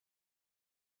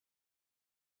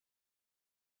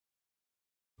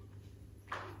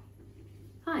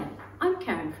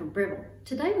from Breville.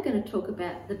 Today we're going to talk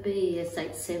about the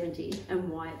BES870 and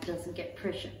why it doesn't get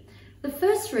pressure. The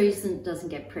first reason it doesn't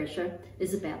get pressure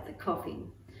is about the coffee.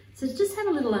 So just have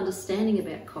a little understanding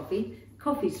about coffee.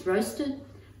 Coffee's roasted.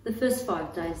 The first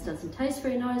 5 days doesn't taste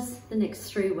very nice. The next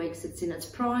 3 weeks it's in its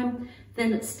prime.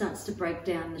 Then it starts to break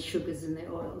down the sugars and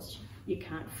the oils. You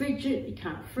can't fridge it, you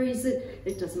can't freeze it,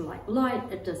 it doesn't like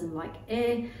light, it doesn't like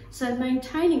air. So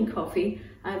maintaining coffee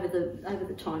over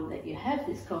the time that you have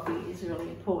this coffee is really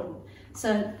important.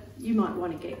 So you might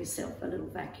want to get yourself a little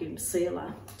vacuum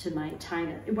sealer to maintain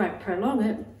it. It won't prolong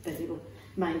it, but it'll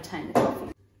maintain the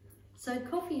coffee. So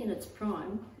coffee in its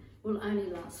prime will only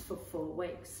last for 4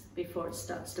 weeks before it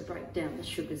starts to break down the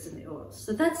sugars and the oils.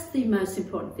 So that's the most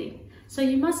important thing. So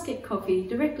you must get coffee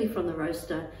directly from the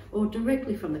roaster or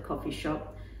directly from the coffee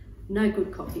shop. No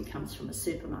good coffee comes from a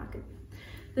supermarket.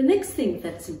 The next thing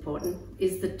that's important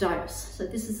is the dose. So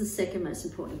this is the second most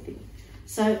important thing.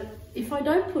 So if I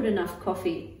don't put enough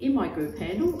coffee in my group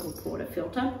handle or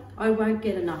portafilter, I won't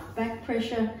get enough back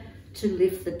pressure to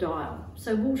lift the dial.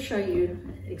 So we'll show you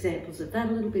examples of that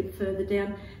a little bit further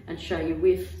down and show you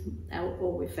with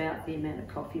or without the amount of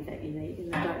coffee that you need in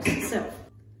the dose itself.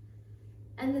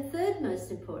 And the third most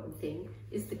important thing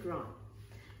is the grind.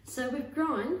 So with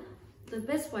grind, the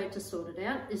best way to sort it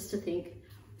out is to think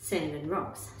sand and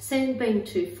rocks. Sand being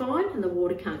too fine and the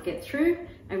water can't get through,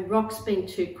 and rocks being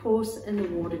too coarse and the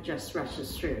water just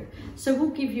rushes through. So we'll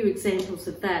give you examples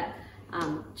of that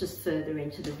just further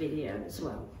into the video as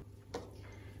well.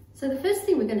 So the first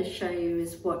thing we're going to show you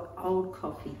is what old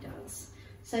coffee does.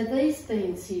 So these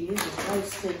beans here were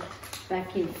roasted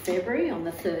back in February, on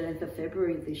the 13th of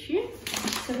February this year.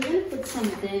 So we're going to put some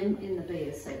of them in the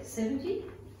BES870.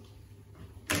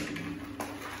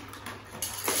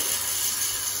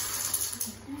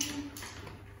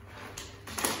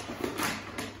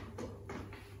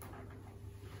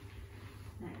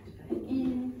 Activate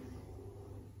in.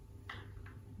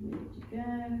 Ready to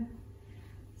go.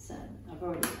 So I've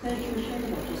already purged the machine,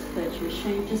 I've just purged the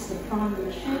machine just to prime the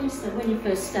machine. So when you're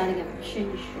first starting up the machine,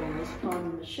 you should always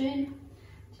prime the machine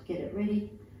to get it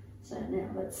ready. So now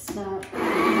let's start. You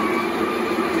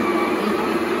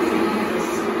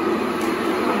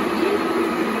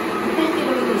can get a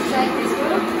little shake as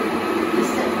well,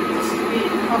 just to distribute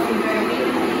the coffee very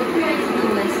evenly. It creates a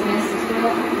little less mess as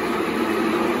well.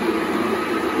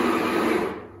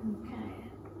 Okay,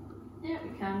 there we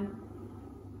come.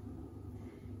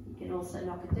 You can also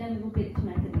knock it down a little bit to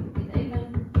make it a little bit even.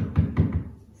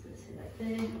 So let's hit that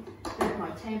there. Grab my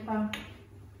tamper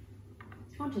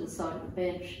onto the side of the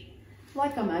bench.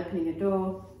 Like I'm opening a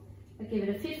door, I give it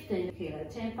a 15 kilo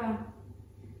tamper,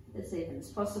 as even as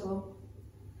possible.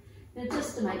 Now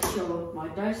just to make sure my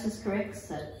dose is correct,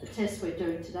 so the test we're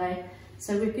doing today.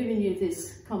 So we've given you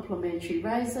this complimentary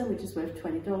razor, which is worth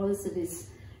 $20. It is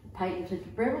patented to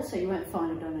Breville, so you won't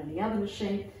find it on any other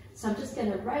machine. So I'm just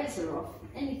going to razor off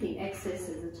anything excess.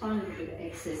 There's a tiny little bit of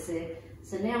excess there.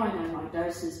 So now I know my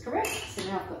dose is correct. So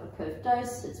now I've got the perfect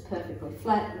dose. It's perfectly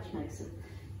flat, which makes it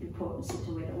important as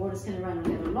to where the water's going to run. I'm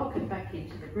going to lock it back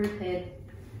into the group head.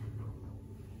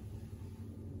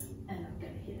 And I'm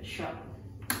going to hit a shot.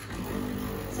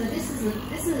 So this is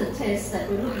a test that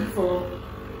we're looking for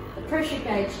the pressure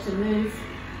gauge to move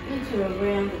into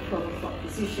around the 12 o'clock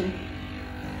position.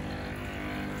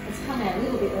 It's come out a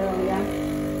little bit earlier.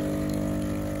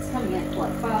 It's coming out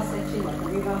quite fast actually, like a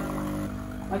river.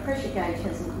 My pressure gauge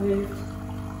hasn't moved.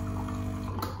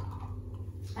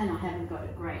 And I haven't got a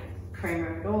great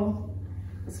crema at all.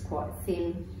 It's quite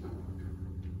thin.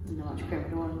 Not much crema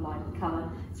at all, and light in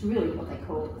colour. It's really what they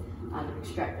call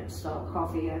under-extracted style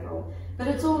coffee overall. But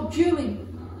it's all duly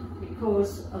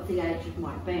because of the age of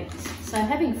my beans. So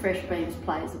having fresh beans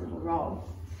plays a little role.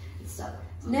 So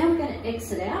now I'm going to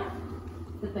exit out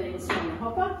the beans from the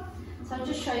hopper. So I'll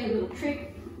just show you a little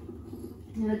trick.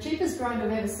 Now the cheapest grinder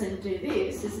I've ever seen do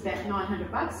this is about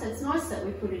 $900. So it's nice that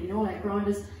we put it in all our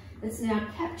grinders. It's now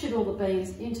captured all the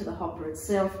beans into the hopper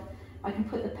itself. I can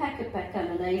put the packet back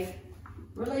underneath,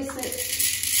 release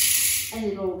it, and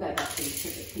it'll all go back into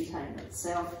the container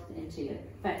itself, into your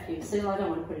vacuum sealer. I don't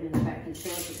want to put it in the vacuum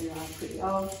sealer because they are pretty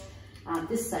old.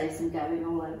 This saves them going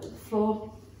all over the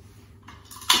floor.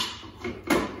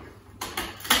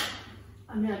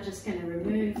 I'm now just going to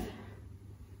remove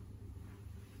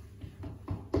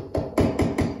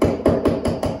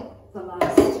the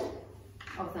last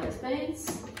of those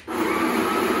beans.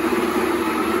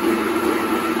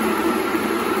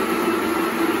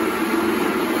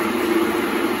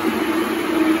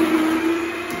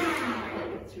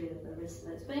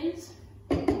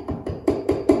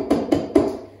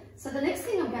 So the next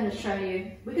thing I'm going to show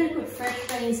you, we're going to put fresh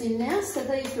beans in now. So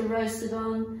these were roasted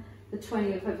on the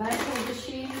 20th of April this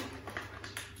year,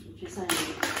 which is only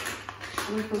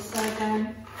a week or so ago.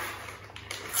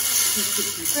 Let's put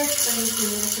some fresh beans in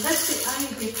there. So that's the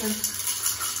only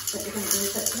difference that we're going to do.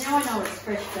 But now I know it's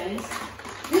fresh beans.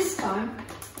 This time,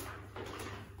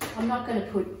 I'm not going to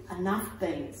put enough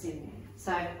beans in there.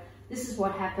 So this is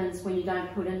what happens when you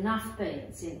don't put enough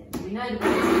beans in there. We know the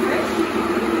beans are fresh.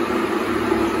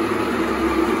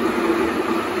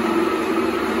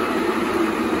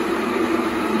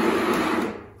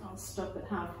 I'll stop it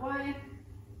halfway.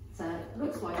 So it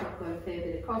looks like I've got a fair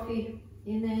bit of coffee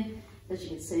in there. As you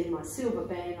can see, my silver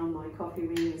band on my coffee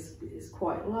ring is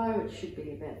quite low. It should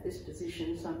be about this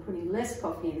position, so I'm putting less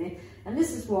coffee in there. And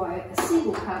this is why a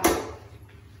single cup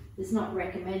is not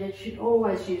recommended. You should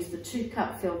always use the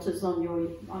 2-cup filters on your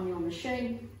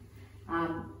machine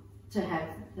to have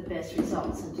the best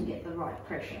results and to get the right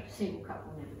pressure. Single cup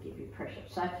will never give you pressure.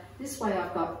 So this way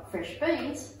I've got fresh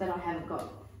beans, but I haven't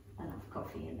got enough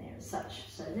coffee in there as such.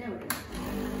 So now we're going to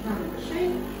run the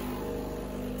machine.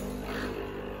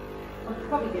 I'll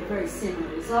probably get very similar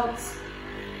results.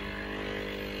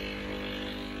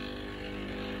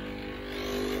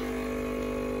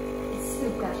 It's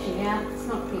still gushing out. It's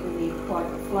not giving me quite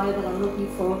the flow that I'm looking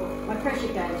for. My pressure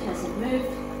gauge hasn't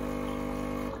moved.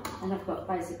 And I've got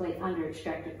basically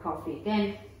under-extracted coffee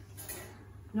again.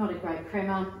 Not a great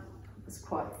crema. It's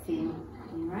quite thin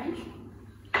in range.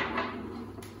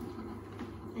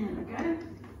 There we go.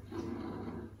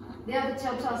 The other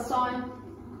telltale sign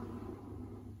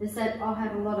is that I'll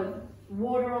have a lot of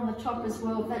water on the top as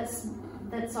well. That's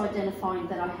identifying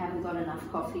that I haven't got enough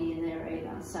coffee in there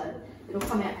either. So it'll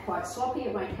come out quite sloppy.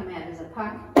 It won't come out as a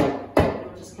puck.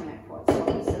 It'll just come out quite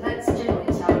sloppy. So that's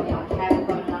generally telling me I haven't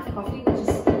got enough coffee, which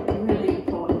is really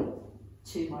important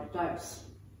to my dose.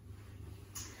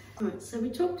 So we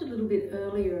talked a little bit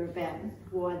earlier about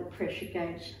why the pressure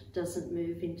gauge doesn't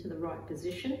move into the right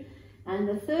position. And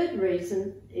the third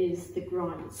reason is the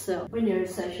grind itself. When you're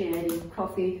associating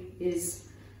coffee is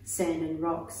sand and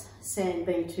rocks. Sand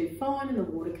being too fine and the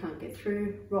water can't get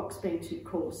through, rocks being too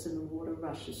coarse and the water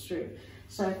rushes through.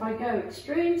 So if I go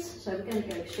extremes, so we're going to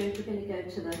go extremes, we're going to go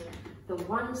to the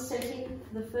 1 setting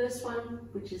for the first one,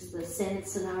 which is the sand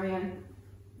scenario.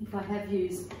 If I have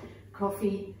used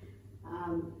coffee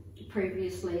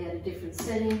previously at a different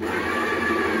setting, I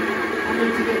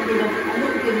need to get rid of a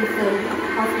little bit of the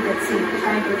coffee that's in the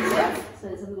chamber itself. So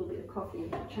there's a little bit of coffee in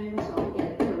that chamber, so I'll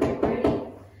get a correct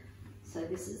reading. So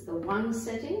this is the 1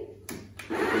 setting.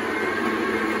 So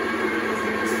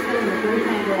just filling the brew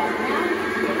handle out now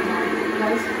to get my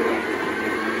dose correct.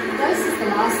 Dose is the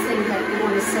last thing that you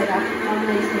want to set up on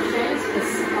these machines,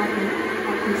 because I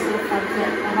can sort of fudge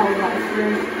that the whole way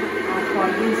through by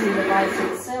using the base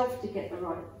itself to get the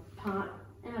right part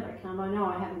out. Okay, I know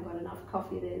I haven't got enough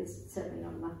coffee there. There's certainly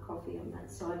not enough coffee on that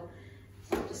side.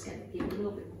 So I'm just going to give a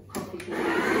little bit more coffee to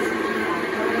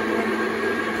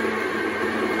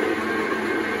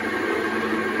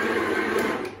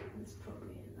That's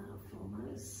probably enough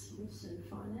almost. We'll soon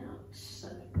find out. So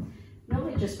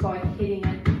normally just by hitting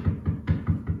it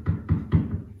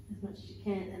as much as you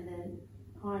can and then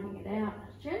ironing it out,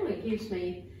 generally gives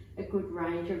me a good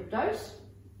range of dose.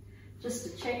 Just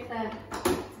to check that,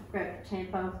 grab the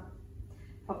tamper,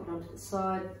 pop it onto the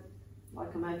side,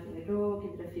 like I'm opening a door,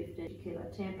 give it a 15 kilo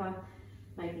tamper,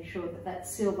 making sure that that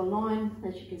silver line,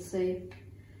 as you can see,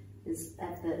 is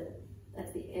at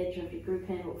the edge of your group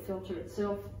handle filter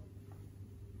itself.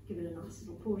 Give it a nice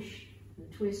little push and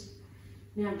twist.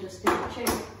 Now I'm just going to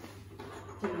check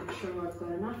to make sure I've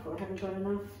got enough or I haven't got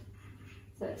enough.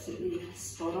 It's absolutely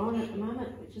spot on at the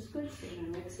moment, which is good, so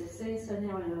no excess there. So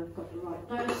now I know I've got the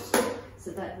right dose,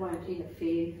 so that won't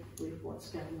interfere with what's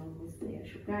going on with the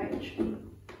actual gauge. Now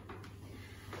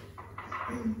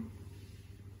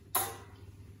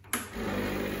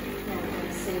we're going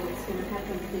to see what's going to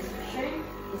happen with this machine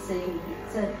this evening.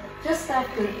 So just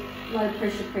after low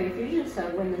pressure pre-infusion, so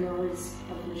when the noise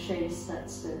of the machine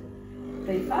starts to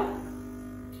beef up,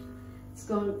 it's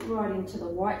gone right into the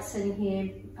white setting here.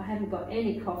 I haven't got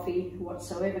any coffee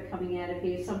whatsoever coming out of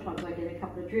here. Sometimes I get a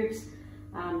couple of drips,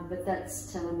 but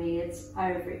that's telling me it's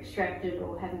over extracted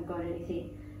or haven't got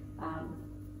anything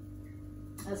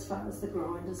as far as the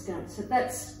grind is going. So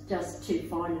that's just too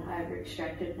fine and over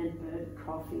extracted and burnt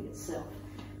coffee itself.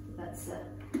 That's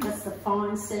the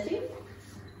fine setting.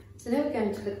 So now we're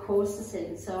going to the coarser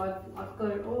setting. So I've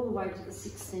got it all the way to the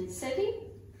 16 setting.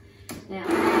 Now,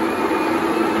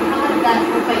 part of that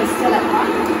will be still at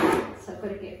 1. So I've got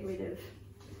to get rid of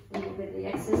a little bit of the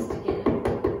excess to get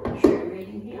a true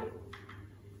reading here.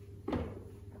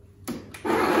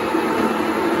 And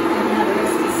now the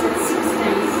rest is at 16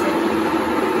 setting.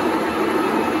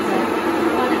 So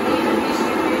I want to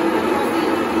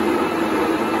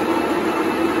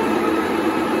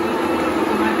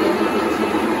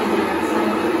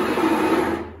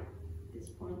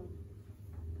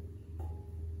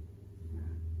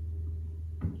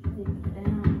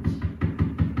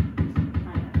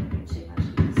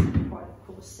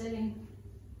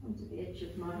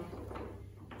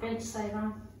bench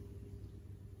saver.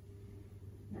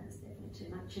 That's definitely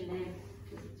too much in there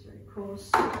because it's very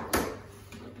coarse.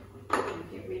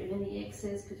 Get rid of any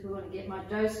excess because we want to get my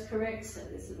dose correct, so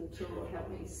this little tool will help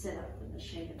me set up the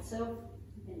machine itself.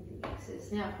 Anything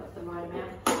excess. Now I've got the right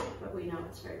amount, but we know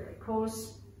it's very, very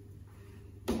coarse.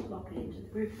 Lock it into the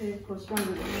group there. Of course, one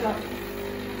little shot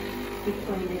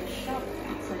between each shot,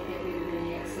 so get rid of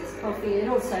any excess coffee. It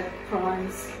also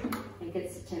primes and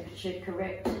gets the temperature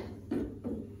correct.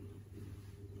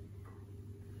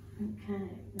 Okay,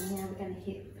 now we're going to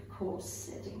hit the coarse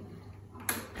setting.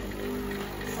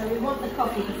 So we want the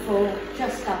coffee to fall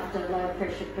just after lower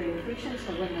pressure pre-infusion,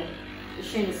 so when the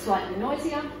machine is slightly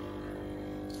noisier.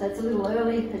 So it's a little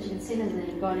early, as you can see, and then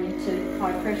it's gone into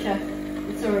high pressure.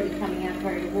 It's already coming out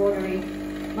very watery.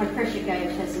 My pressure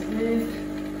gauge hasn't moved,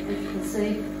 as you can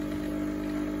see.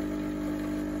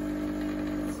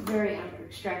 It's very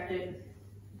under-extracted,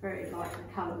 very light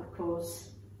in colour, of course,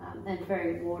 and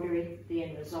very watery, the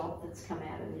end result that's come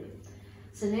out of it.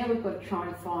 So now we've got to try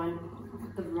and find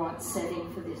the right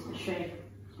setting for this machine.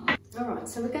 Alright,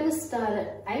 so we're going to start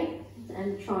at 8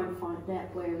 and try and find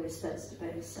out where we're supposed to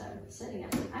be. So setting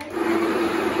up at 8.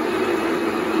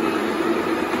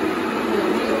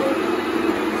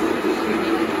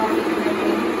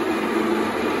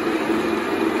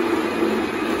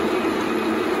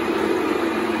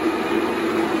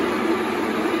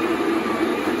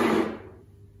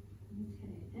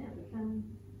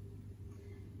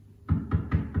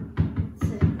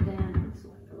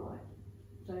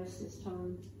 This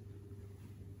time.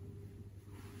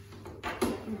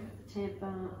 The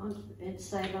tamper onto the bench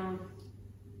saver.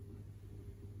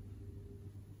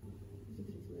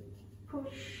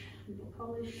 Push, a little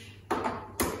polish.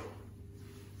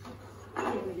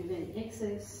 Get rid of any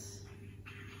excess.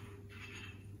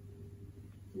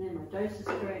 And then my dose is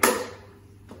correct.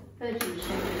 Purge the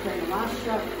machine between the last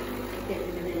shot. Get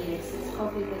rid of any excess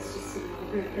coffee that's just sitting on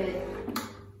the group bed.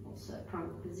 Also prime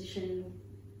the positioning.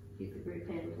 Give the group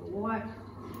handle a wipe.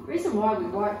 The reason why we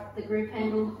wipe the group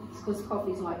handle is because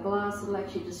coffee is like glass. It'll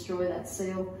actually destroy that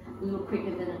seal a little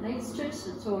quicker than it needs to,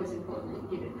 so it's always important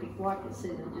to give it a quick wipe. You'll see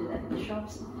them do that in the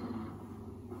shops.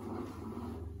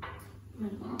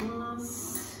 And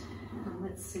glass. And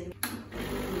let's see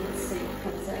what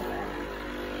comes out of that.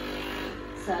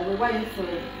 So we're waiting for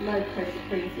low pressure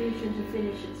pre-infusion to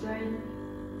finish its run.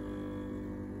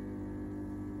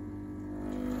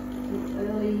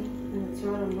 Early. And it's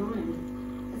right on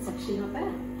 9. That's actually not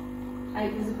bad.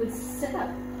 8 was a good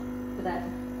setup for that.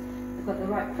 I've got the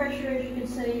right pressure, as you can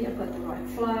see. I've got the right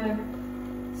flow.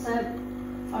 So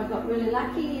I got really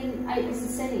lucky, and 8 was the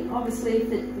setting. Obviously,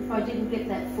 if I didn't get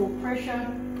that full pressure,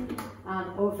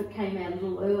 or if it came out a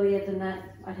little earlier than that,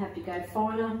 I'd have to go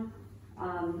finer.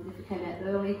 If it came out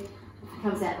early, if it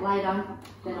comes out later,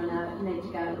 then I know I need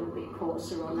to go a little bit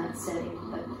coarser on that setting.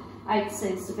 But 8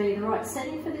 seems to be the right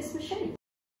setting for this machine.